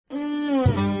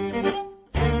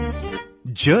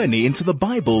journey into the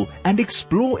Bible and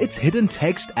explore its hidden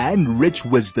text and rich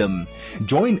wisdom.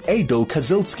 Join Aidel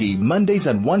Kazilsky Mondays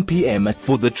at 1 p.m.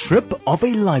 for the trip of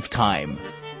a lifetime.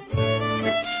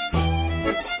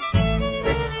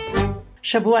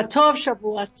 Shavua Tov,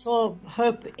 Shavua Tov.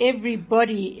 Hope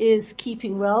everybody is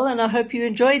keeping well, and I hope you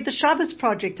enjoyed the Shabbos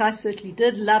project. I certainly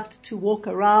did. Loved to walk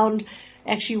around.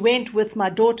 Actually went with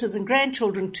my daughters and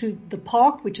grandchildren to the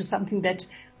park, which is something that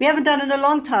we haven't done in a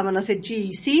long time. And I said, gee,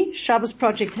 you see, Shabbos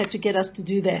project had to get us to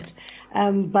do that.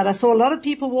 But I saw a lot of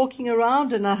people walking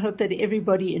around, and I hope that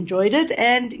everybody enjoyed it.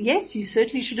 And yes, you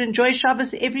certainly should enjoy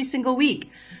Shabbos every single week.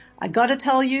 I gotta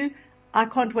tell you, I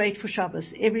can't wait for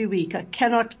Shabbos every week. I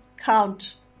cannot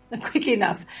count quick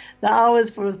enough the hours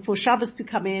for Shabbos to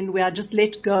come in, where I just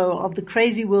let go of the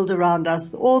crazy world around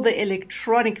us, all the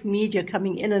electronic media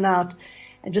coming in and out,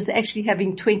 and just actually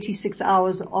having 26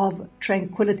 hours of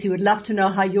tranquility. Would love to know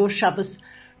how your Shabbos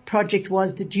project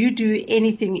was. Did you do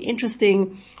anything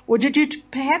interesting, or did you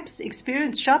perhaps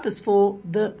experience Shabbos for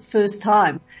the first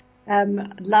time?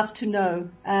 Love to know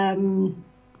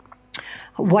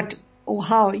what or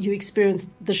how you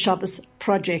experienced the Shabbos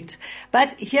project.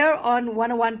 But here on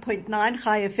 101.9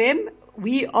 Chai FM,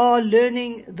 we are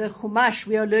learning the Chumash.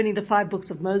 We are learning the 5 books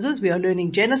of Moses. We are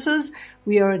learning Genesis.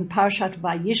 We are in Parashat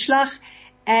Vayishlach.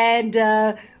 And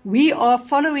we are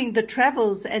following the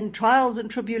travels and trials and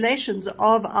tribulations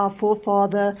of our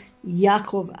forefather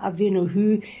Yaakov Avinu,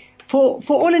 who, for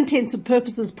all intents and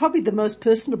purposes, probably the most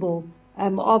personable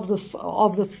of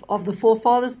the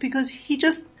forefathers, because he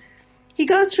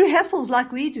goes through hassles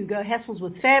like we do. Hassles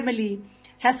with family,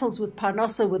 hassles with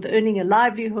parnasa, with earning a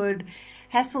livelihood,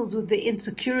 hassles with the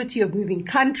insecurity of moving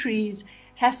countries,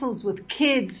 hassles with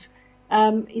kids.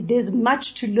 There's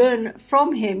much to learn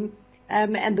from him,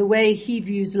 and the way he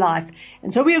views life.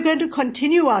 And so we are going to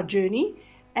continue our journey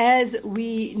as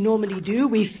we normally do.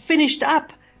 We finished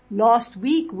up last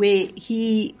week where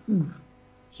he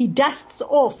dusts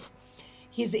off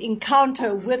his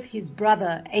encounter with his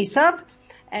brother Esav.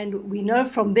 And we know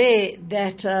from there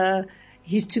that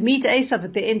he's to meet Esav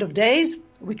at the end of days,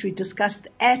 which we discussed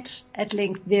at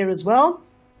length there as well.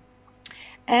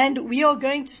 And we are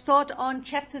going to start on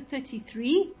chapter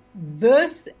 33,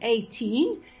 verse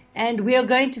 18, and we are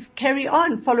going to carry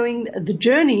on following the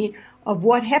journey of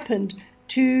what happened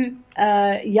to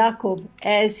Yaakov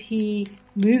as he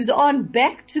moves on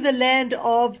back to the land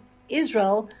of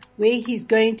Israel, where he's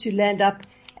going to land up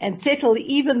and settle,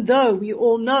 even though we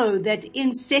all know that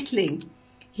in settling,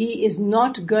 he is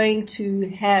not going to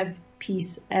have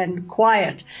peace and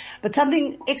quiet. But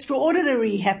something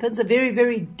extraordinary happens, a very,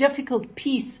 very difficult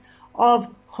piece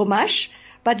of Chumash.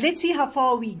 But let's see how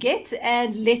far we get,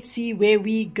 and let's see where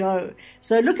we go.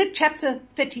 So look at chapter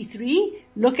 33,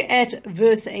 look at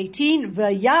verse 18.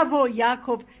 Vayavo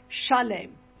Yaakov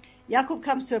Shalem. Yaakov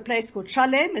comes to a place called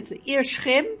Shalem. It's Ir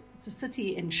Shechem. It's a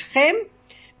city in Shechem.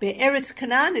 Be'eretz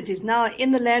Canaan, it is now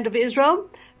in the land of Israel.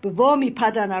 Bevor mi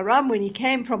Padan Aram, when he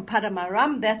came from Padan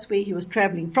Aram, that's where he was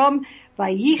traveling from.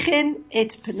 Vayichen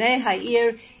et Pnei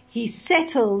Ha'ir, he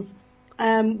settles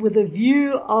with a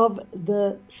view of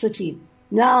the city.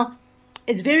 Now,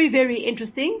 it's very, very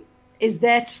interesting is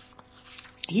that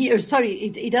he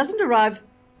doesn't arrive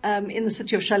in the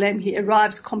city of Shalem. He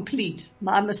arrives complete.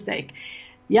 My mistake.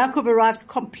 Yaakov arrives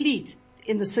complete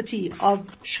in the city of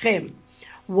Shechem.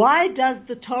 Why does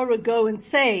the Torah go and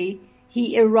say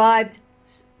he arrived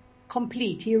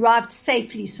complete? He arrived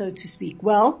safely, so to speak.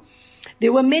 Well,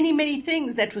 there were many, many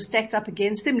things that were stacked up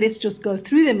against him. Let's just go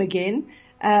through them again.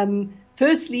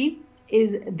 Firstly,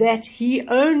 is that he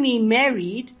only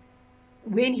married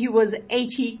when he was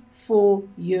 84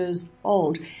 years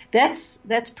old.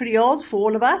 That's pretty old for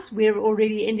all of us. We're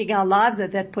already ending our lives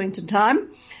at that point in time.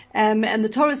 And the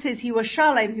Torah says he was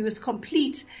shalem, he was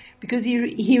complete, because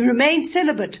he remained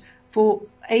celibate for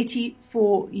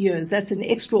 84 years. That's an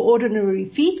extraordinary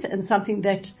feat, and something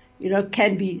that,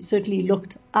 can be certainly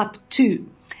looked up to.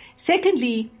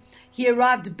 Secondly, he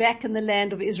arrived back in the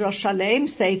land of Israel Shalem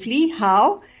safely.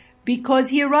 How? Because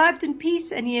he arrived in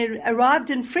peace and he arrived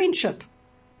in friendship.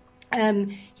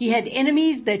 He had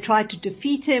enemies, they tried to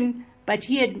defeat him,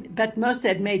 but most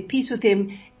had made peace with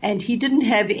him, and he didn't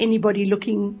have anybody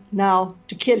looking now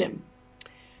to kill him.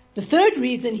 The third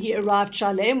reason he arrived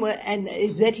Shalem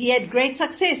is that he had great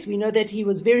success. We know that he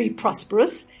was very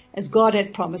prosperous, as God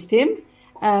had promised him.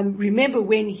 Remember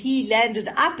when he landed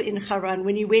up in Haran,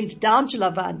 when he went down to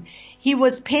Lavan, he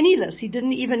was penniless. He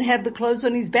didn't even have the clothes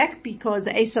on his back because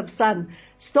Esav's son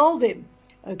stole them.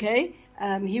 Okay?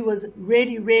 He was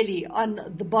really, really on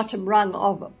the bottom rung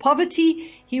of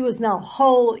poverty. He was now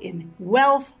whole in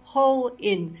wealth, whole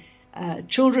in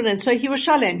children, and so he was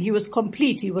shalem. He was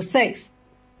complete. He was safe.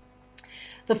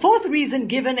 The fourth reason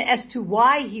given as to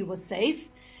why he was safe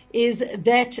is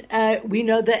that we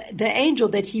know that the angel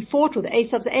that he fought with,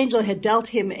 Esau's angel, had dealt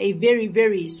him a very,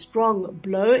 very strong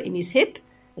blow in his hip,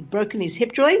 had broken his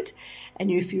hip joint.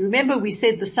 And if you remember, we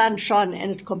said the sun shone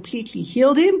and it completely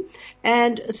healed him.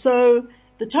 And so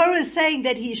the Torah is saying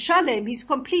that he's shalem, he's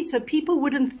complete, so people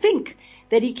wouldn't think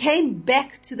that he came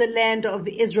back to the land of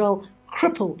Israel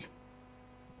crippled.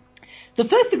 The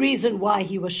fifth reason why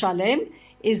he was shalem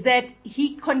is that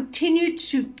he continued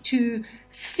to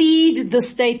feed the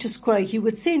status quo. He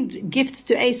would send gifts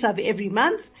to Esau every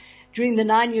month during the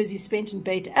 9 years he spent in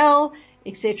Beit El,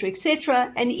 etc.,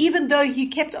 etc. And even though he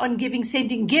kept on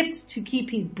sending gifts to keep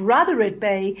his brother at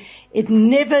bay, it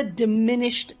never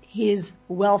diminished his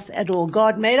wealth at all.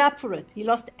 God made up for it. He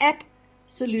lost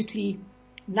absolutely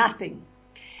nothing.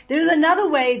 There is another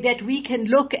way that we can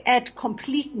look at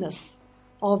completeness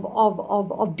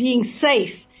of being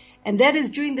safe. And that is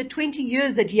during the 20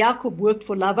 years that Yaakov worked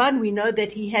for Lavan, we know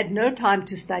that he had no time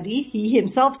to study. He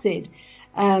himself said,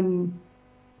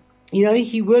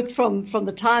 he worked from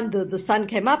the time the sun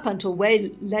came up until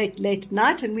way late at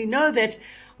night. And we know that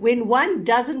when one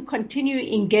doesn't continue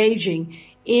engaging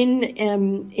in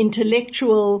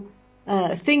intellectual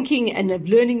thinking and of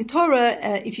learning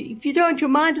Torah, if you don't, your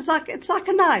mind is it's like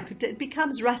a knife. It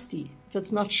becomes rusty if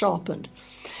it's not sharpened.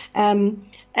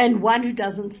 And one who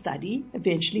doesn't study,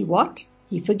 eventually what?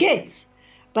 He forgets.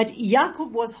 But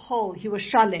Yaakov was whole. He was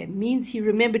shalem, means he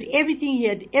remembered everything he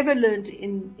had ever learned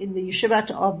in the yeshivat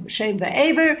of Shem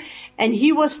Va'ever, and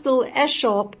he was still as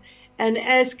sharp and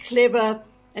as clever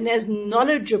and as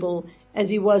knowledgeable as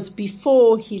he was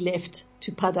before he left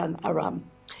to Padan Aram.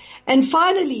 And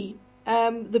finally,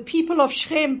 the people of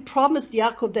Shem promised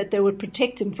Yaakov that they would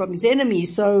protect him from his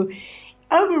enemies. So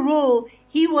overall,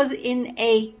 he was in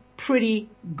a pretty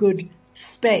good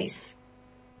space.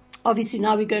 Obviously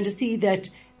now we're going to see that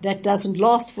doesn't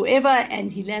last forever,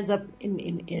 and he lands up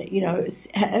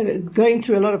going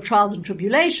through a lot of trials and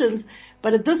tribulations.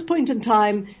 But at this point in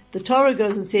time, the Torah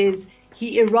goes and says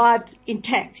he arrived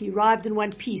intact. He arrived in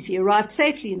one piece. He arrived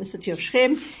safely in the city of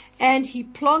Shem, and he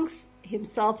plonks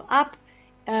himself up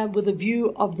with a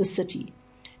view of the city.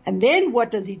 And then what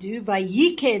does he do?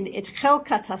 Vayiken et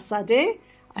chelkat hasadeh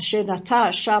asher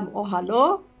nata sham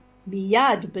ohalo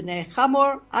miyad b'nei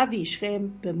chamor avi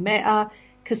Shem b'mea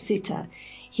kasita.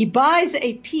 He buys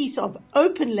a piece of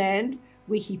open land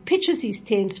where he pitches his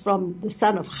tents from the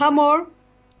son of Hamor,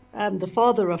 the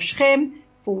father of Shem,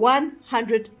 for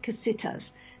 100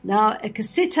 kasitas. Now, a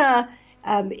kasita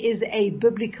is a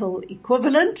biblical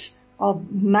equivalent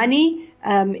of money.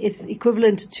 It's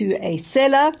equivalent to a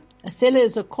selah. A selah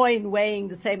is a coin weighing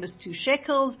the same as 2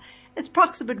 shekels. It's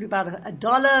approximately about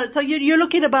 $1. So you're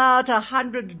looking about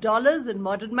 $100 in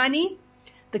modern money.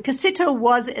 The kasita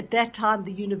was at that time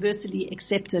the universally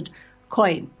accepted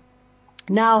coin.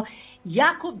 Now,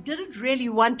 Yaakov didn't really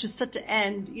want to sit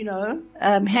and,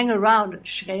 hang around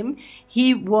Shem.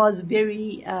 He was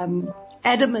very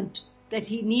adamant that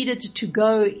he needed to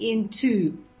go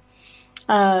into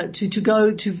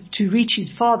to reach his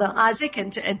father Isaac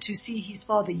and to see his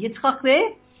father Yitzchak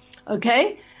there.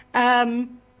 Okay?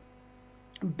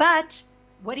 But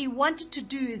what he wanted to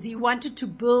do is he wanted to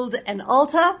build an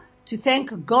altar to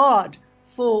thank God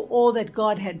for all that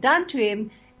God had done to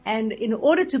him. And in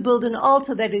order to build an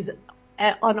altar that is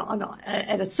at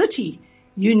a city,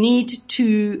 you need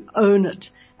to own it.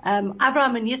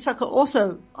 Abraham and Yitzchak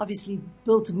also obviously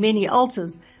built many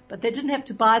altars, but they didn't have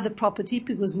to buy the property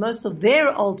because most of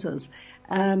their altars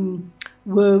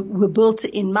were built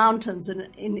in mountains and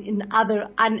in other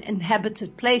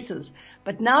uninhabited places.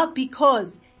 But now,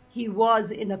 because he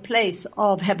was in a place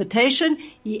of habitation,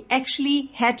 he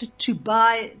actually had to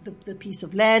buy the piece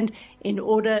of land in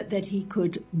order that he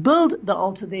could build the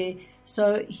altar there,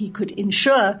 so he could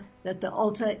ensure that the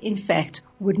altar, in fact,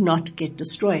 would not get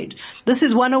destroyed. This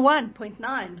is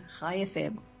 101.9 Chai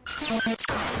FM.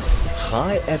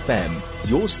 Chai FM,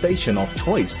 your station of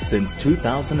choice since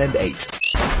 2008.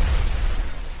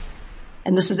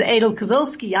 And this is Aidel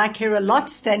Kazilsky. I care a lot,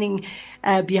 standing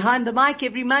behind the mic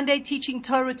every Monday teaching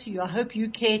Torah to you. I hope you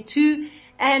care too.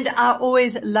 And I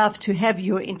always love to have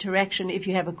your interaction. If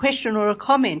you have a question or a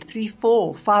comment,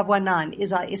 34519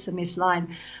 is our SMS line.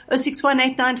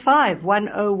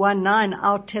 0618951019,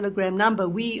 our telegram number.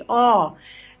 We are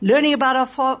learning about our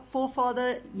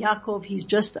forefather Yaakov. He's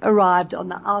just arrived on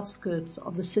the outskirts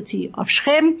of the city of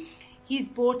Shem. He's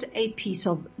bought a piece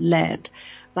of land.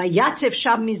 Vayatzev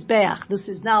sham mizbeach. This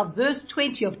is now verse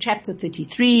 20 of chapter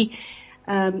 33.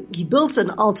 He built an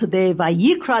altar there.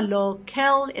 Vayikra lo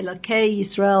kel elokei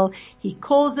Yisrael. He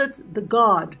calls it the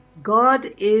God. God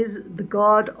is the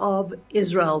God of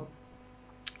Israel.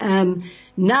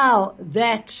 Now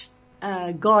that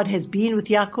God has been with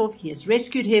Yaakov, he has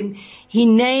rescued him, he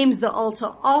names the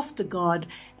altar after God,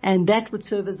 and that would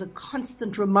serve as a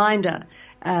constant reminder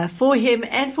for him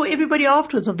and for everybody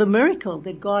afterwards of the miracle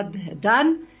that God had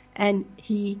done, and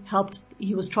he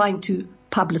was trying to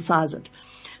publicize it.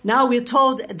 Now we're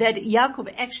told that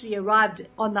Yaakov actually arrived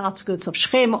on the outskirts of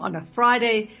Shechem on a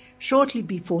Friday, shortly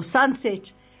before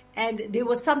sunset, and there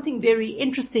was something very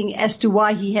interesting as to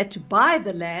why he had to buy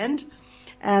the land.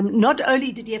 Not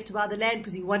only did he have to buy the land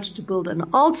because he wanted to build an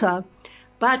altar,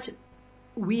 but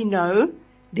we know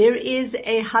there is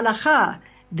a halakha,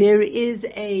 there is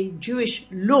a Jewish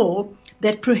law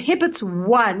that prohibits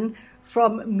one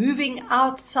from moving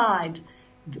outside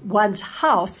one's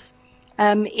house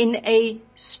in a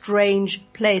strange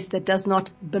place that does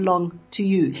not belong to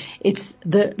you. It's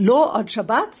the law on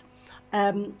Shabbat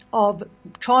of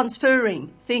transferring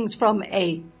things from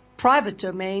a private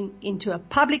domain into a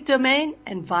public domain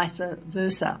and vice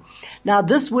versa. Now,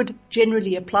 this would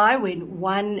generally apply when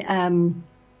one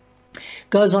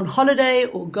goes on holiday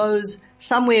or goes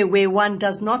somewhere where one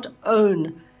does not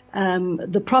own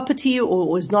the property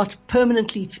or is not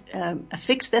permanently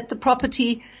affixed at the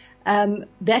property.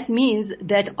 That means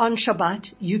that on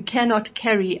Shabbat you cannot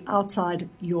carry outside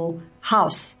your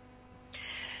house.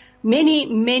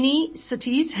 Many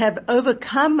cities have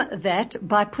overcome that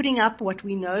by putting up what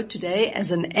we know today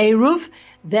as an eruv,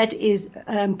 that is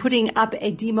putting up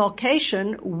a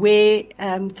demarcation where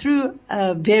through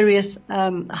various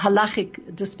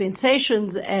halachic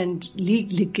dispensations and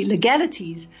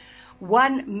legalities,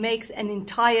 one makes an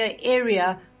entire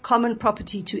area common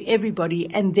property to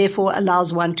everybody and therefore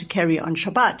allows one to carry on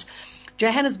Shabbat.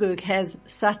 Johannesburg has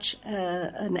such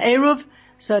an eruv,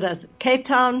 so does Cape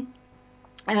Town.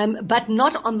 But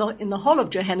not in the whole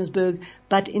of Johannesburg,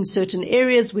 but in certain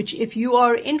areas, which if you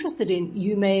are interested in,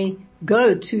 you may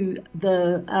go to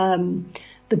the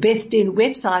Beth Din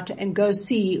website and go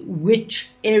see which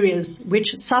areas,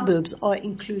 which suburbs are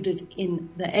included in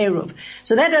the eruv.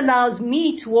 So that allows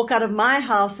me to walk out of my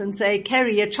house and say,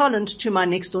 carry a cholent to my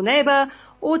next door neighbor,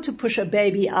 or to push a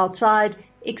baby outside,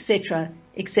 etc.,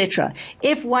 etc.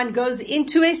 If one goes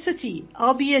into a city,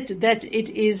 albeit that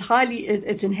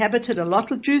it's inhabited a lot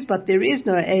with Jews, but there is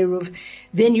no eruv,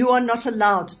 then you are not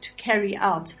allowed to carry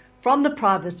out from the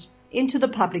private into the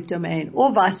public domain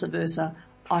or vice versa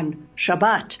on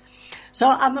Shabbat. So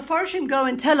our Mefarshim go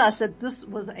and tell us that this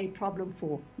was a problem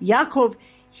for Yaakov.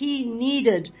 He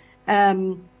needed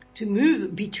to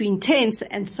move between tents,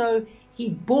 and so he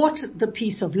bought the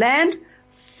piece of land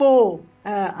for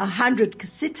 100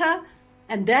 kesita,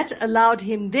 and that allowed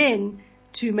him then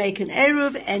to make an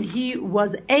eruv, and he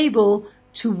was able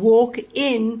to walk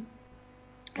in.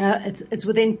 It's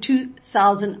within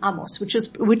 2,000 amos, which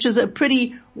is a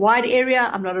pretty wide area.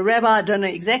 I'm not a rabbi, I don't know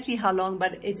exactly how long,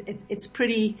 but it's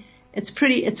pretty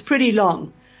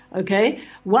long. Okay.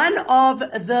 One of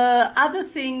the other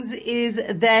things is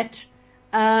that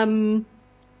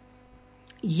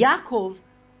Yaakov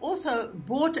also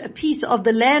bought a piece of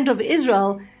the land of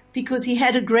Israel because he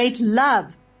had a great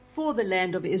love for the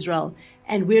land of Israel.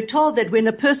 And we're told that when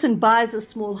a person buys a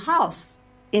small house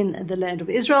in the land of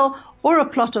Israel or a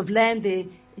plot of land there,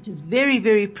 it is very,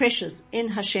 very precious in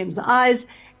Hashem's eyes,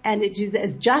 and it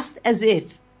is just as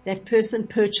if that person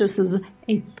purchases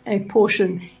a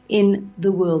portion in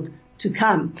the world to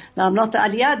come. Now, I'm not the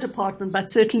Aliyah department,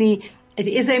 but certainly it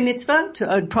is a mitzvah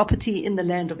to own property in the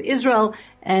land of Israel,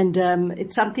 and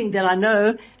it's something that I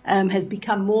know has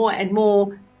become more and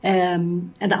more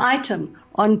an item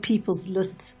on people's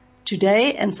lists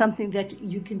today, and something that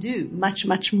you can do much,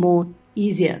 much more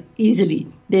easily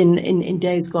than in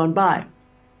days gone by.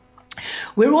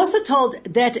 We're also told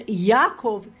that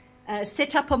Yaakov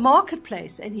set up a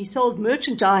marketplace, and he sold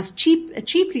merchandise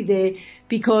cheaply there,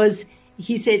 because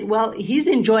he said, well, he's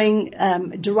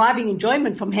deriving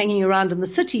enjoyment from hanging around in the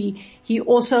city. He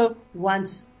also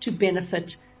wants to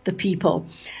benefit the people.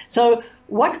 So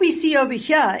what we see over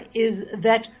here is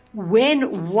that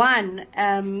when one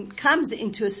comes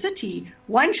into a city,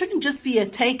 one shouldn't just be a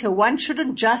taker. One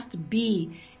shouldn't just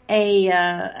be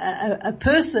a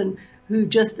person who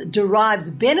just derives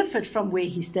benefit from where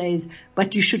he stays,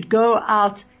 but you should go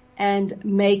out and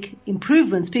make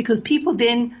improvements, because people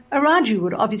then around you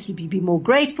would obviously be more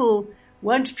grateful,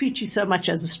 won't treat you so much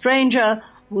as a stranger,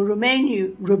 will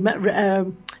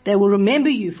they will remember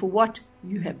you for what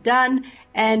you have done,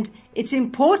 and it's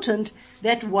important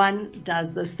that one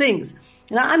does those things.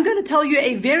 Now, I'm going to tell you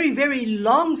a very, very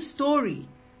long story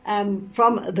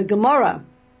from the Gemara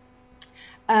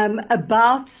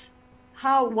about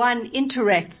how one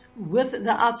interacts with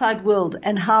the outside world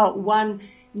and how one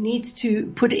needs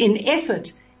to put in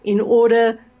effort in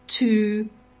order to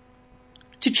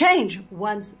change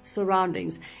one's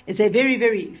surroundings. It's a very,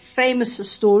 very famous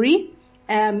story,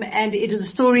 and it is a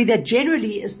story that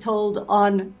generally is told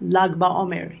on Lag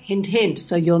BaOmer. Hint, hint,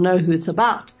 so you'll know who it's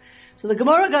about. So the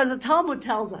Gemara goes, the Talmud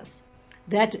tells us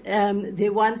that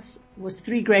there once was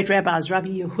three great rabbis, Rabbi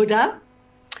Yehuda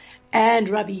and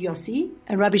Rabbi Yossi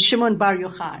and Rabbi Shimon Bar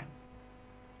Yochai.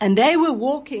 And they were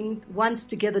walking once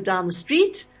together down the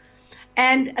street,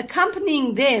 and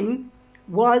accompanying them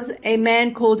was a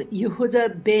man called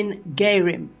Yehuda ben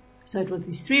Gerim. So it was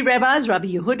these three rabbis, Rabbi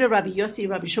Yehuda, Rabbi Yossi,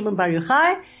 Rabbi Shimon Bar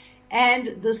Yochai, and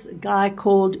this guy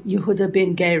called Yehuda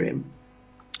ben Gerim.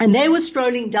 And they were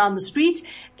strolling down the street.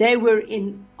 They were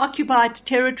in occupied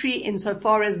territory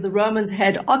insofar as the Romans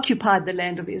had occupied the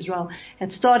land of Israel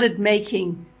and started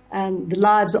making the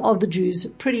lives of the Jews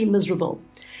pretty miserable.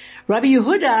 Rabbi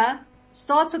Yehuda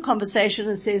starts a conversation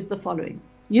and says the following.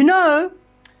 You know,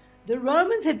 the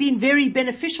Romans have been very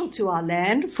beneficial to our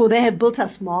land, for they have built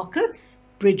us markets,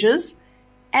 bridges,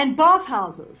 and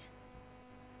bathhouses.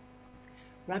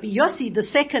 Rabbi Yossi, the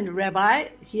second rabbi,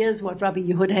 hears what Rabbi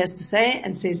Yehuda has to say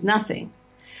and says nothing.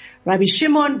 Rabbi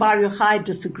Shimon Bar Yochai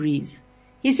disagrees.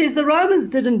 He says the Romans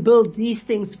didn't build these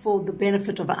things for the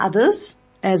benefit of others,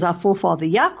 as our forefather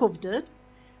Yaakov did,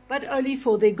 but only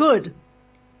for their good.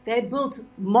 They built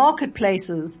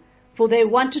marketplaces for they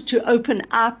wanted to open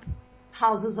up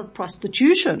houses of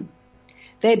prostitution.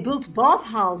 They built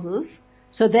bathhouses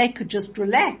so they could just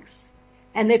relax.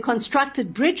 And they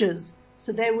constructed bridges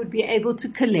so they would be able to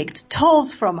collect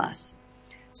tolls from us.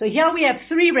 So here we have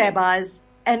three rabbis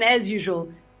and, as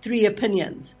usual, three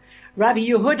opinions. Rabbi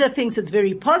Yehuda thinks it's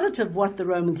very positive what the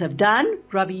Romans have done.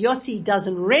 Rabbi Yossi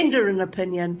doesn't render an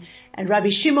opinion. And Rabbi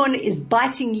Shimon is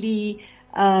bitingly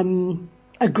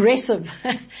aggressive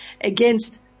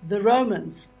against the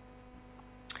Romans.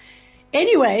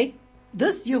 Anyway,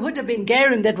 this Yehuda ben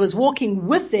Gerim that was walking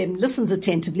with them listens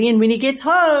attentively, and when he gets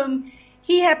home,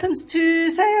 he happens to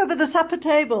say over the supper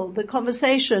table the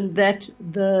conversation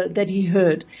that he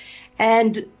heard.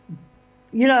 And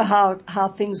you know how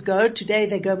things go. Today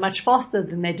they go much faster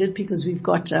than they did because we've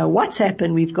got WhatsApp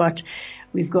and we've got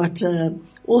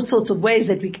all sorts of ways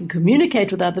that we can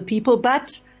communicate with other people.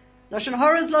 But Lashon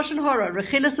Hora is Lashon Hora,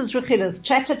 Rechilas is Rechilas,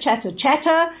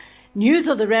 chatter. News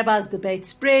of the rabbis' debate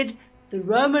spread. The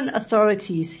Roman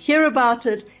authorities hear about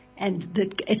it, and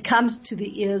it comes to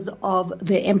the ears of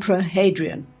the Emperor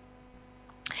Hadrian.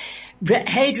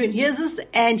 Hadrian hears this,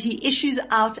 and he issues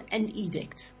out an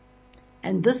edict.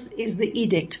 And this is the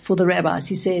edict for the rabbis.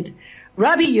 He said,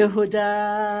 Rabbi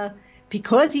Yehuda,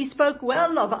 because he spoke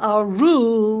well of our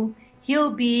rule,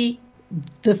 he'll be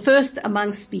the first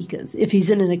among speakers. If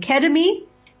he's in an academy,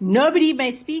 nobody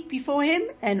may speak before him,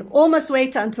 and all must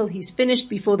wait until he's finished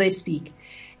before they speak.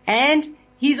 And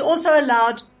he's also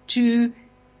allowed to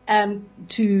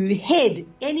head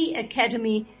any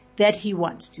academy that he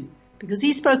wants to, because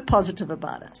he spoke positive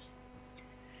about us.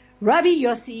 Rabbi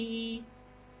Yossi,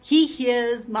 he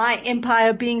hears my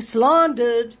empire being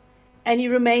slandered, and he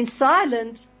remains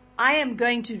silent. I am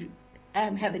going to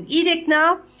have an edict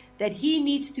now that he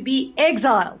needs to be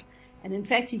exiled. And in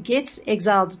fact, he gets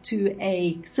exiled to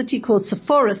a city called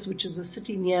Sepphoris, which is a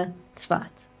city near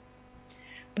Tzfat.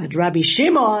 But Rabbi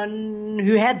Shimon,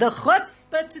 who had the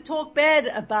chutzpah to talk bad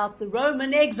about the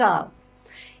Roman exile,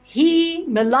 he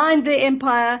maligned the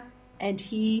empire, and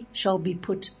he shall be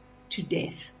put to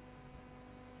death.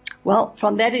 Well,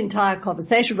 from that entire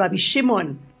conversation, Rabbi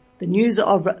Shimon, the news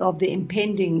of the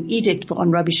impending edict on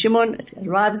Rabbi Shimon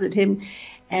arrives at him,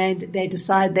 and they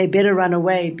decide they better run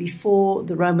away before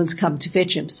the Romans come to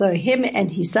fetch him. So him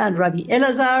and his son, Rabbi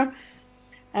Elazar,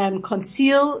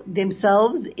 conceal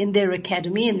themselves in their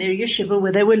academy, in their yeshiva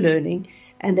where they were learning,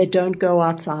 and they don't go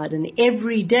outside. And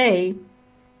every day,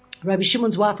 Rabbi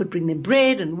Shimon's wife would bring them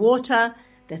bread and water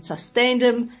that sustained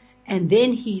him. And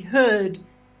then he heard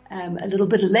a little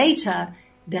bit later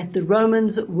that the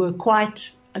Romans were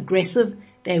quite aggressive.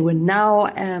 They were now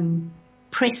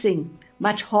pressing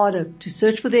much harder to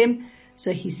search for them.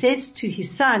 So he says to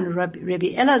his son, Rabbi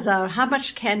Elazar, how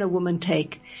much can a woman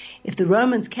take? If the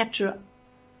Romans capture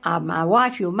my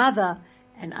wife, your mother,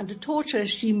 and under torture,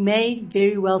 she may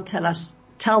very well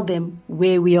tell them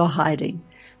where we are hiding.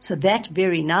 So that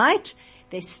very night,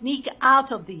 they sneak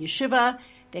out of the yeshiva.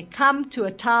 They come to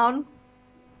a town,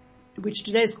 which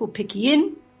today is called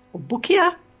Pekiin or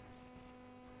Bukia.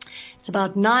 It's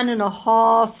about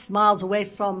 9.5 miles away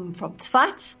from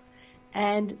Tzfat,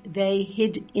 and they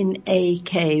hid in a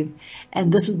cave.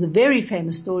 And this is the very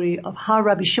famous story of how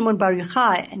Rabbi Shimon Bar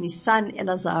Yochai and his son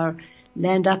Elazar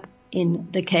land up in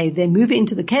the cave. They move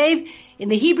into the cave in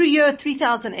the Hebrew year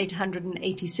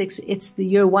 3886. It's the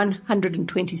year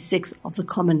 126 of the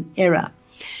Common Era.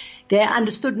 They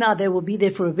understood now they will be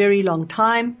there for a very long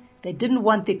time. They didn't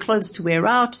want their clothes to wear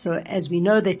out, so as we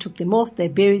know, they took them off. They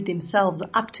buried themselves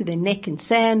up to their neck in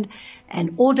sand,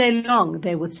 and all day long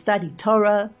they would study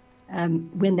Torah.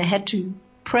 When they had to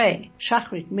pray,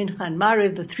 Shachrit, Mincha, and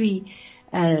Maariv, the three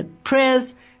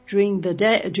prayers during the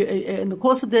day, in the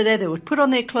course of the day, they would put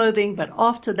on their clothing, but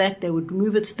after that they would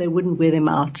remove it so they wouldn't wear them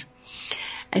out.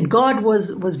 And God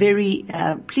was very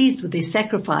pleased with their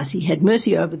sacrifice. He had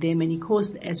mercy over them, and he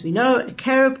caused, as we know, a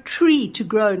carob tree to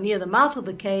grow near the mouth of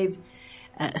the cave.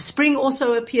 A spring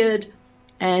also appeared,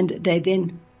 and they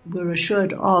then were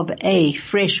assured of a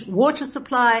fresh water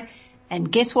supply. And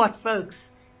guess what,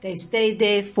 folks? They stayed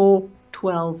there for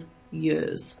 12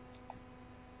 years.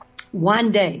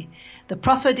 One day, the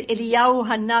prophet Eliyahu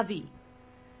Hanavi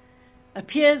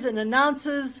appears and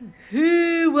announces,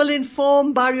 who will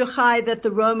inform Bar Yochai that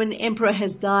the Roman emperor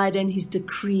has died and his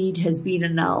decree has been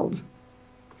annulled?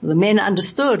 So the men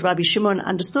understood, Rabbi Shimon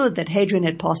understood that Hadrian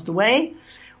had passed away,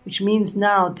 which means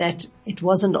now that it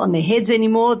wasn't on their heads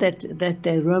anymore, that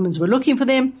the Romans were looking for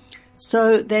them.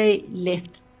 So they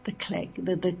left the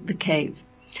cave.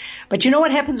 But you know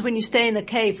what happens when you stay in the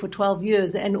cave for 12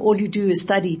 years and all you do is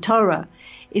study Torah,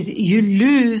 is you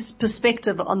lose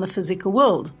perspective on the physical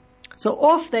world. So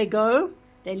off they go,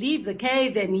 they leave the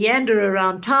cave, they meander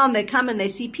around town, they come and they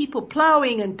see people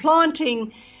plowing and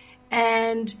planting,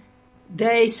 and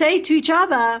they say to each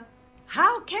other,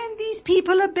 how can these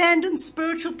people abandon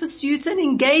spiritual pursuits and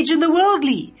engage in the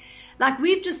worldly? Like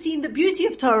we've just seen the beauty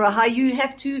of Torah, how you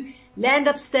have to land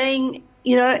up staying,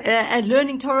 and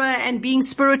learning Torah and being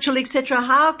spiritual, etc.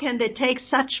 How can they take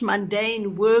such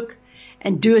mundane work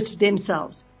and do it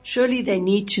themselves? Surely they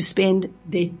need to spend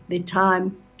their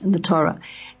time in the Torah.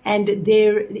 And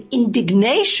their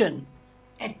indignation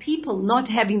at people not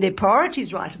having their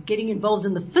priorities right, of getting involved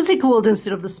in the physical world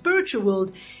instead of the spiritual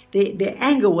world, their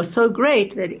anger was so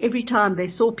great that every time they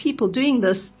saw people doing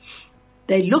this,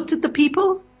 they looked at the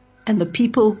people and the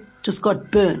people just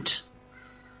got burnt.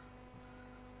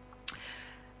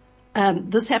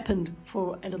 This happened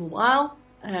for a little while.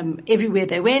 Everywhere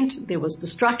they went, there was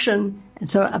destruction. And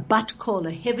so a bat call,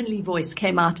 a heavenly voice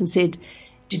came out and said,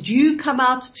 did you come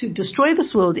out to destroy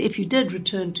this world? If you did,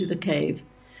 return to the cave.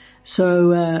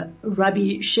 So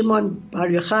Rabbi Shimon Bar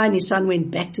Yochai and his son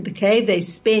went back to the cave. They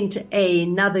spent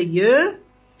another year,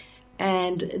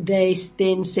 and they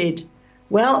then said,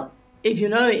 well,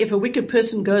 if a wicked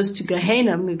person goes to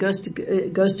Gehenna, goes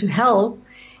to hell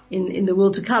in the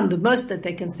world to come, the most that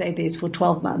they can stay there is for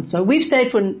 12 months. So we've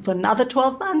stayed for another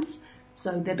 12 months.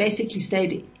 So they basically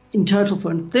stayed in total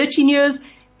for 13 years.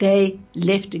 They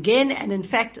left again, and in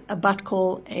fact, a bat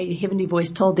call, a heavenly voice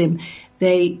told them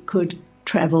they could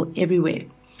travel everywhere.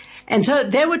 And so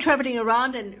they were traveling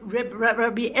around, and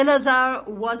Rabbi Elazar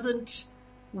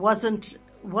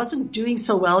wasn't doing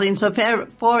so well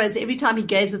insofar as every time he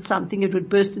gazed at something, it would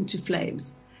burst into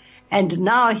flames. And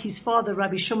now his father,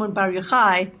 Rabbi Shimon Bar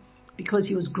Yochai, because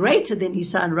he was greater than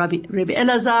his son, Rabbi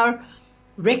Elazar,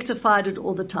 rectified it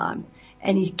all the time.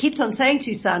 And he kept on saying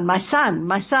to his son, my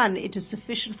son, it is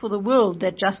sufficient for the world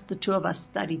that just the two of us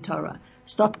study Torah.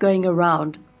 Stop going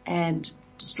around and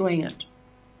destroying it.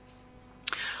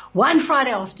 One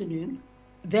Friday afternoon,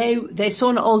 they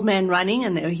saw an old man running,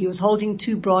 and he was holding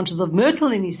 2 branches of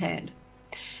myrtle in his hand.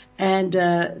 And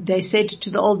they said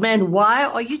to the old man, why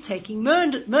are you taking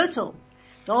myrtle?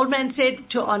 The old man said,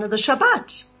 to honor the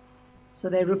Shabbat. So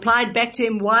they replied back to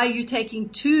him, why are you taking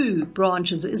 2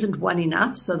 branches? Isn't one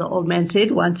enough? So the old man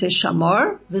said, one says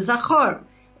Shamor v'Zachor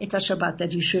et Shabbat,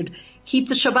 that you should keep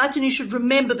the Shabbat and you should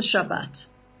remember the Shabbat.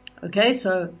 Okay,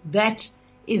 so that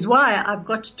is why I've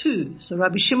got 2. So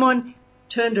Rabbi Shimon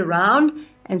turned around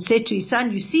and said to his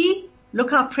son, you see,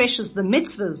 look how precious the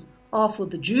mitzvahs are for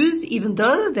the Jews, even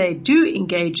though they do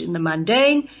engage in the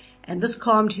mundane. And this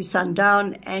calmed his son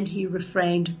down, and he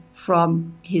refrained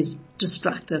from his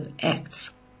destructive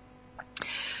acts.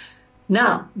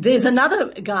 Now, there's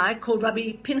another guy called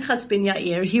Rabbi Pinchas ben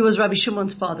Yair. He was Rabbi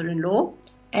Shimon's father-in-law,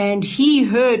 and he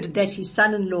heard that his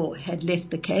son-in-law had left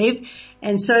the cave,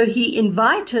 and so he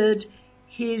invited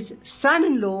his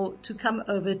son-in-law to come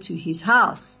over to his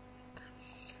house.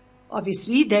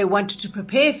 Obviously, they wanted to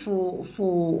prepare for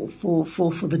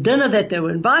the dinner that they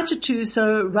were invited to,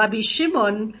 so Rabbi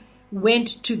Shimon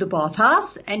went to the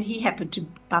bathhouse, and he happened to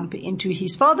bump into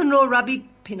his father-in-law, Rabbi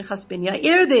Pinchas ben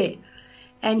Yair, there.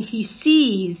 And he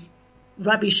sees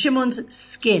Rabbi Shimon's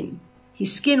skin.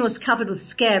 His skin was covered with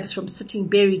scabs from sitting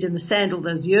buried in the sand all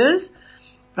those years.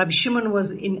 Rabbi Shimon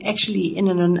was actually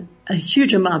in a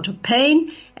huge amount of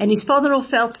pain, and his father-in-law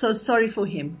felt so sorry for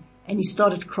him, and he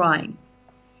started crying.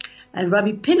 And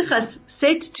Rabbi Pinchas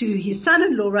said to his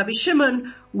son-in-law, Rabbi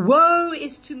Shimon, "Woe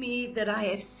is to me that I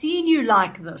have seen you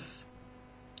like this."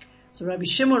 So Rabbi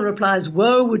Shimon replies,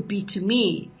 "Woe would be to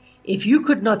me if you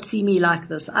could not see me like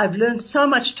this. I've learned so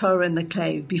much Torah in the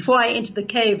cave. Before I entered the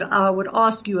cave, I would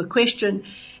ask you a question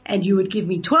and you would give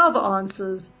me 12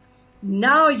 answers.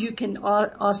 Now you can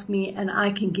ask me and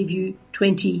I can give you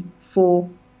 24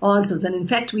 answers." And in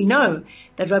fact, we know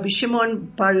that Rabbi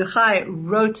Shimon Bar Yochai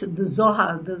wrote the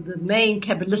Zohar, the main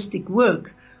Kabbalistic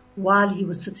work, while he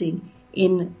was sitting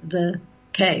in the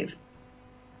cave.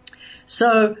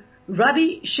 So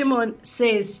Rabbi Shimon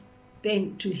says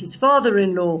then to his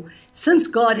father-in-law, "Since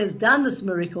God has done this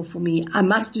miracle for me, I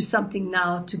must do something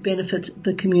now to benefit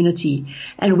the community."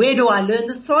 And where do I learn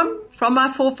this from? From my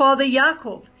forefather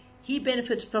Yaakov. He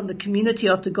benefited from the community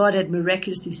after God had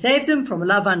miraculously saved him from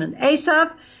Lavan and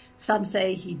Esav. Some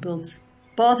say he built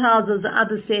bathhouses.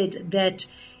 Others said that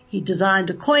he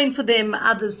designed a coin for them.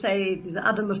 Others say, there's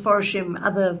other Mefarshim,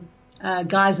 other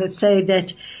guys that say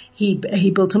that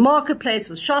he built a marketplace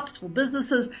with shops for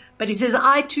businesses. But he says,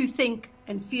 I too think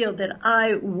and feel that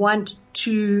I want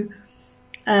to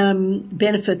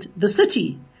benefit the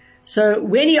city. So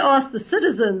when he asked the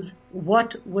citizens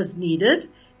what was needed,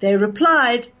 they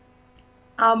replied,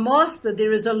 "Our master,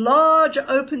 there is a large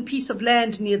open piece of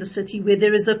land near the city where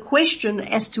there is a question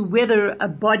as to whether a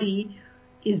body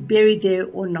is buried there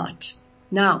or not."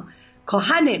 Now,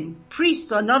 Kohanim,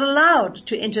 priests, are not allowed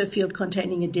to enter a field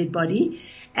containing a dead body,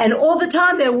 and all the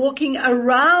time they're walking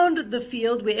around the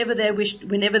field whenever they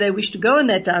wish to go in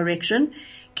that direction.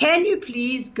 Can you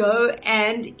please go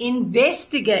and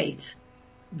investigate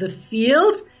the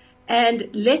field and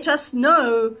let us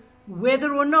know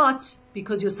whether or not,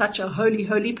 because you're such a holy,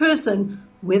 holy person,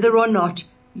 whether or not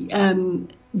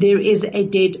there is a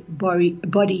dead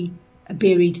body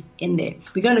buried in there.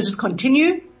 We're going to just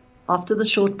continue after the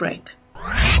short break.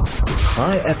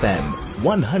 High FM,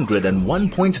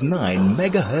 101.9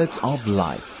 megahertz of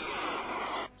life.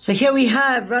 So here we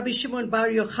have Rabbi Shimon Bar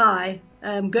Yochai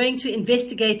going to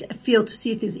investigate a field to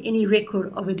see if there's any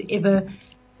record of it ever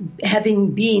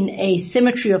having been a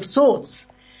cemetery of sorts.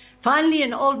 Finally,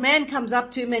 an old man comes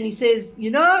up to him and he says,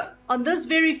 on this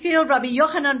very field, Rabbi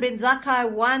Yochanan ben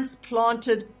Zakkai once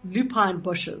planted lupine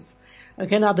bushes.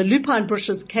 Okay, now the lupine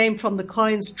bushes came from the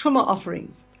Kohen's truma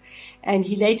offerings, and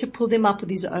he later pulled them up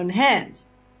with his own hands,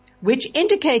 which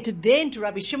indicated then to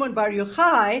Rabbi Shimon Bar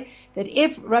Yochai that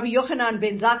if Rabbi Yochanan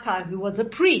ben Zakkai, who was a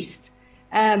priest,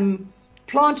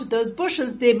 planted those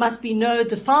bushes, there must be no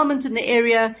defilement in the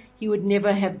area. He would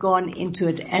never have gone into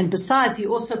it. And besides, he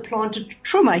also planted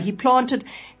truma. He planted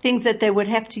things that they would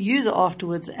have to use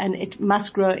afterwards, and it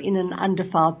must grow in an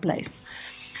undefiled place.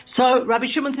 So Rabbi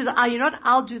Shimon says,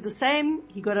 I'll do the same.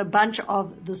 He got a bunch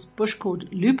of this bush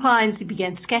called lupines. He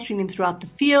began scattering them throughout the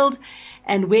field.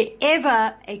 And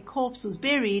wherever a corpse was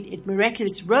buried, it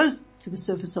miraculously rose to the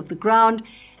surface of the ground.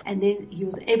 And then he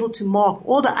was able to mark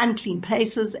all the unclean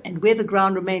places, and where the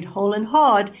ground remained whole and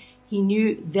hard, he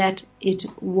knew that it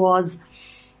was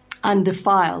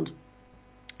undefiled.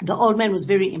 The old man was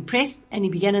very impressed, and he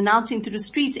began announcing through the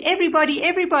streets, everybody,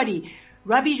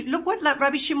 look what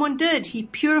Rabbi Shimon did. He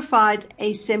purified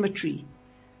a cemetery.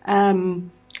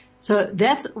 So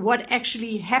that's what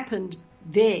actually happened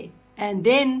there. And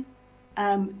then,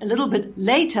 a little bit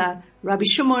later, Rabbi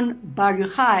Shimon Bar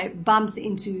Yochai bumps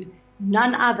into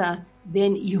none other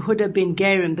than Yehuda ben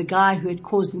Gerim, the guy who had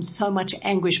caused him so much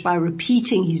anguish by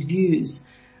repeating his views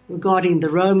regarding the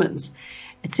Romans.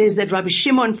 It says that Rabbi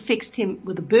Shimon fixed him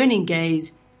with a burning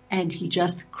gaze, and he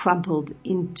just crumpled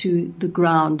into the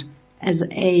ground as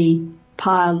a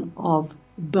pile of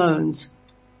bones.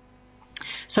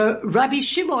 So Rabbi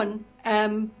Shimon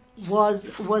was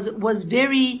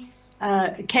very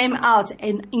came out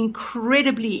an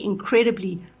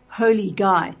incredibly holy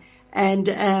guy, and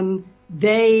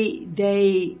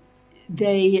they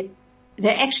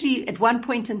actually at one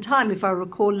point in time, if I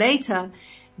recall later,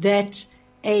 that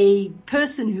a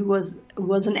person who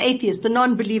was an atheist, a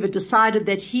non-believer, decided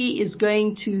that he is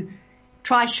going to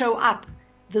try show up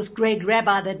this great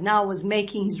rabbi that now was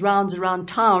making his rounds around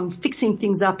town, fixing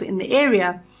things up in the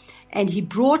area, and he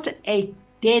brought a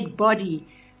dead body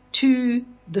to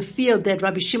the field that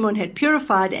Rabbi Shimon had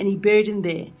purified, and he buried him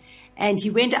there. And he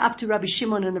went up to Rabbi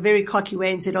Shimon in a very cocky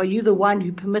way and said, "Are you the one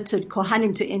who permitted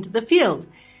Kohanim to enter the field?"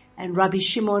 And Rabbi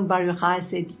Shimon Bar Yochai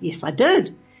said, "Yes, I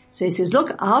did." So he says,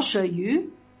 "Look, I'll show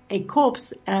you a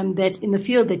corpse that in the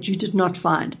field that you did not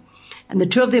find." And the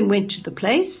two of them went to the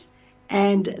place,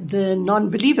 and the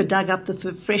non-believer dug up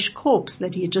the fresh corpse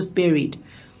that he had just buried.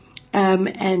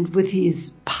 And with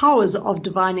his powers of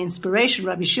divine inspiration,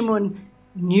 Rabbi Shimon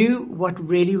knew what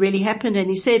really, really happened. And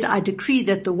he said, I decree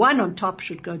that the one on top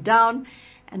should go down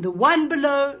and the one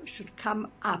below should come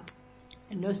up.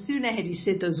 And no sooner had he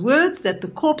said those words that the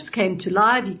corpse came to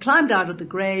life. He climbed out of the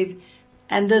grave,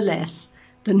 and alas,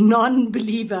 the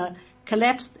non-believer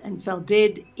collapsed and fell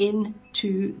dead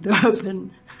into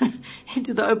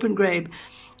the open grave.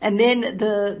 And then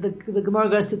the Gemara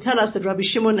goes to tell us that Rabbi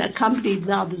Shimon accompanied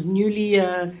now this newly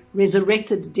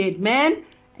resurrected dead man,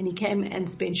 and he came and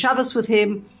spent Shabbos with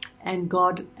him, and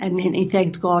he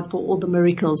thanked God for all the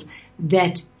miracles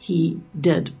that he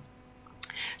did.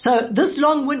 So this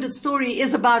long-winded story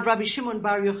is about Rabbi Shimon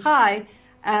Bar Yochai,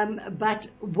 but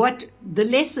what the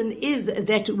lesson is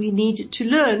that we need to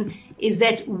learn is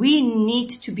that we need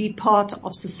to be part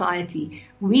of society.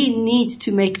 We need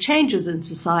to make changes in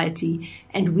society,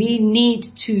 and we need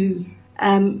to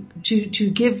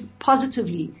give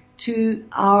positively to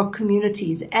our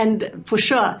communities. And for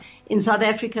sure, in South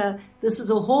Africa, this is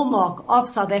a hallmark of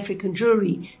South African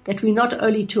Jewry, that we're not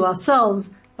only to ourselves,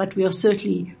 but we are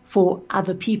certainly for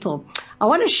other people. I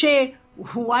want to share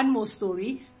one more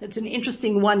story. It's an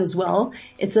interesting one as well.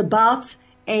 It's about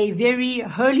a very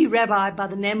holy rabbi by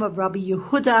the name of Rabbi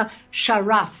Yehuda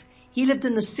Sharaf. He lived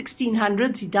in the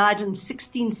 1600s. He died in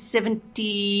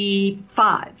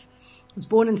 1675. Was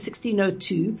born in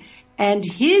 1602. And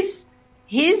his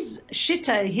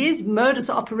shitta, his modus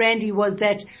operandi was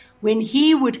that when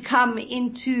he would come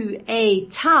into a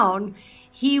town,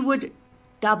 he would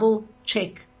double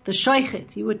check the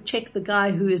sheichet. He would check the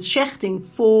guy who is shechting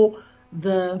for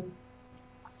the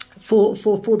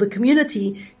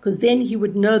community, because then he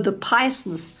would know the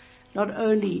piousness not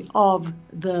only of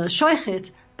the sheichet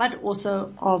but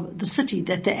also of the city,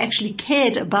 that they actually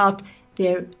cared about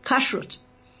their kashrut.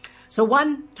 So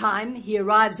one time he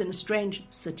arrives in a strange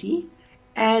city,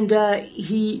 and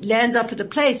he lands up at a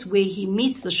place where he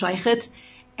meets the sheichet,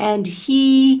 and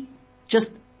he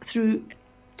just through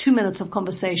 2 minutes of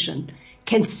conversation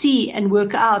can see and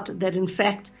work out that in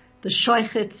fact the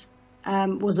sheichet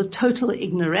was a total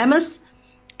ignoramus,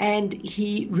 and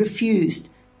he refused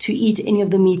to eat any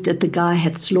of the meat that the guy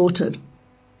had slaughtered.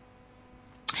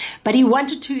 But he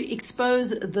wanted to expose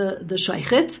the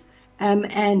sheichet,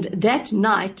 and that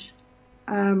night,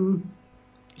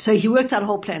 so he worked out a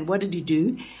whole plan. What did he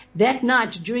do? That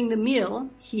night during the meal,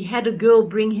 he had a girl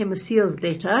bring him a sealed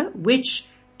letter, which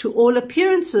to all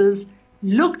appearances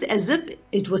looked as if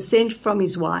it was sent from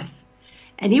his wife.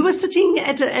 And he was sitting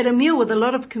at a meal with a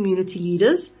lot of community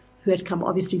leaders who had come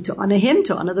obviously to honor him,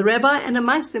 to honor the rabbi, and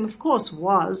amongst them, of course,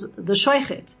 was the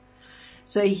sheichet.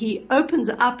 So he opens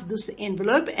up this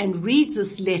envelope and reads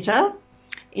this letter.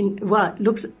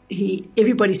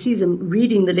 Everybody sees him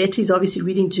reading the letter. He's obviously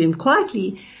reading to him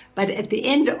quietly, but at the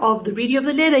end of the reading of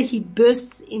the letter, he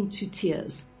bursts into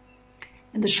tears.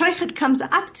 And the sheichet comes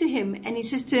up to him and he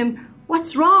says to him,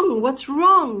 "What's wrong? What's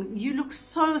wrong? You look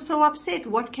so upset.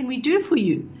 What can we do for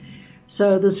you?"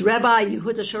 So this Rabbi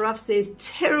Yehuda Sharaf says,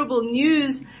 "Terrible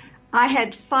news. I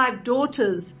had 5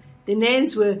 daughters. Their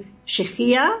names were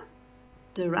Shechia,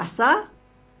 Derasa,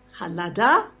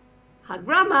 Chalada,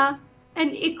 Hagrama,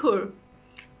 and Ikur.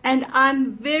 And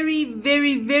I'm very,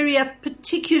 very, very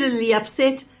particularly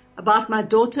upset about my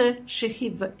daughter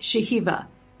Shehiva,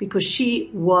 because she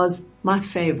was my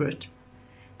favorite."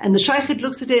 And the sheichet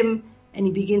looks at him and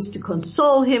he begins to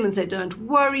console him and say, "Don't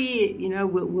worry,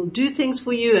 we'll do things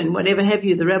for you," and whatever have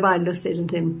you. The rabbi looked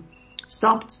at him,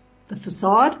 stopped the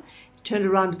facade, turned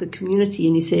around to the community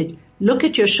and he said, "Look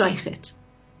at your sheichet.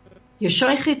 Your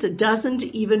sheichet doesn't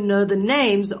even know the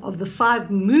names of the 5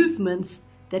 movements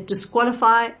that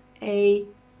disqualify a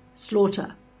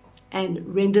slaughter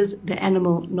and renders the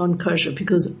animal non-kosher."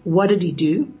 Because what did he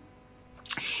do?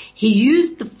 He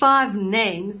used the 5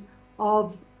 names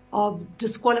of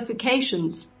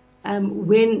disqualifications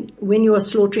when you are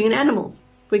slaughtering an animal.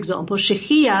 For example,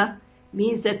 shechia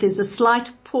means that there's a slight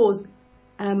pause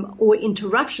or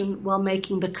interruption while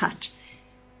making the cut.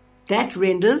 That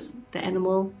renders the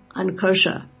animal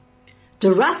unkosher.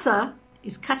 Derasa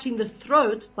is cutting the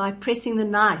throat by pressing the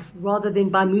knife rather than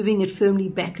by moving it firmly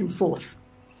back and forth.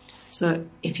 So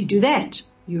if you do that,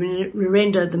 you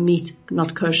render the meat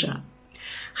not kosher.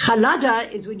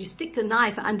 Chalada is when you stick the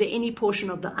knife under any portion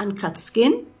of the uncut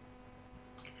skin.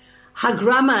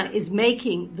 Hagrama is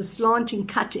making the slanting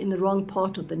cut in the wrong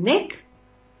part of the neck.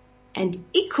 And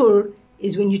Ikur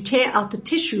is when you tear out the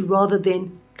tissue rather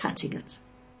than cutting it.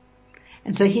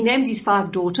 And so he named his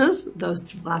 5 daughters,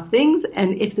 those 5 things,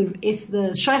 and if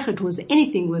the sheichet was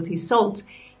anything worth his salt,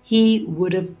 he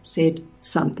would have said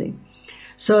something.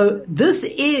 So this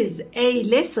is a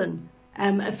lesson,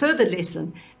 a further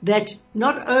lesson, that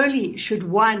not only should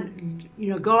one,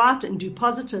 go out and do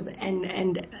positive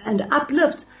and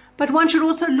uplift, but one should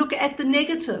also look at the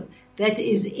negative that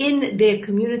is in their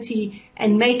community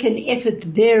and make an effort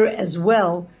there as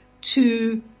well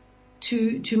to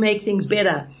make things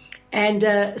better. And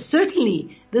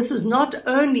certainly this is not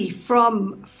only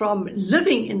from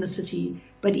living in the city,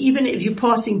 but even if you're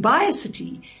passing by a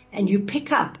city and you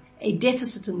pick up a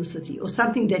deficit in the city or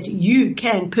something that you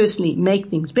can personally make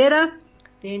things better,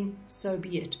 then so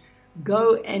be it.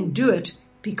 Go and do it,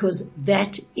 because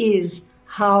that is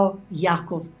how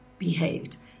Yaakov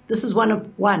behaved. This is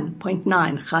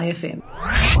 101.9 Chai FM.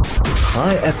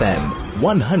 Chai FM,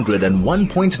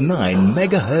 101.9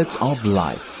 megahertz of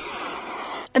life.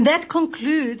 And that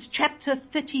concludes chapter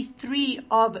 33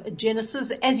 of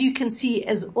Genesis. As you can see,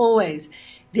 as always,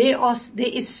 there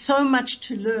is so much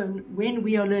to learn when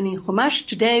we are learning Chumash.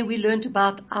 Today we learned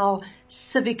about our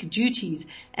civic duties,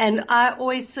 and I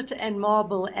always sit and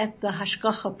marvel at the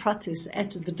hashgacha pratis,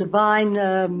 at the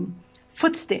divine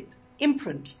footstep,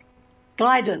 imprint,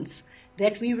 guidance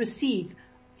that we receive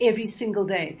every single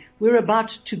day. We're about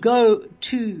to go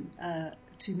to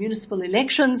municipal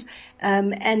elections,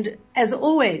 and as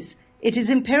always, it is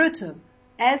imperative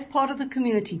as part of the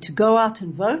community to go out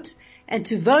and vote, and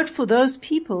to vote for those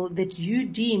people that you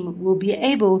deem will be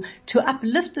able to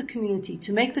uplift the community,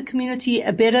 to make the community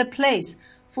a better place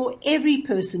for every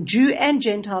person, Jew and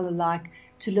Gentile alike,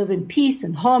 to live in peace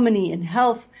and harmony and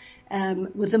health,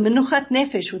 with a menuchat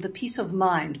nefesh, with a peace of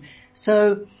mind.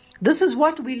 So this is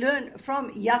what we learn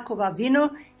from Yaakov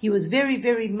Avinu. He was very,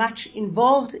 very much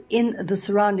involved in the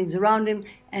surroundings around him,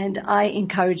 and I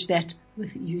encourage that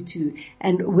with you too.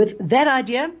 And with that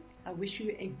idea, I wish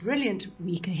you a brilliant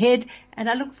week ahead, and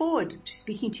I look forward to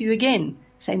speaking to you again,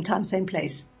 same time, same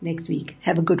place, next week.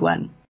 Have a good one.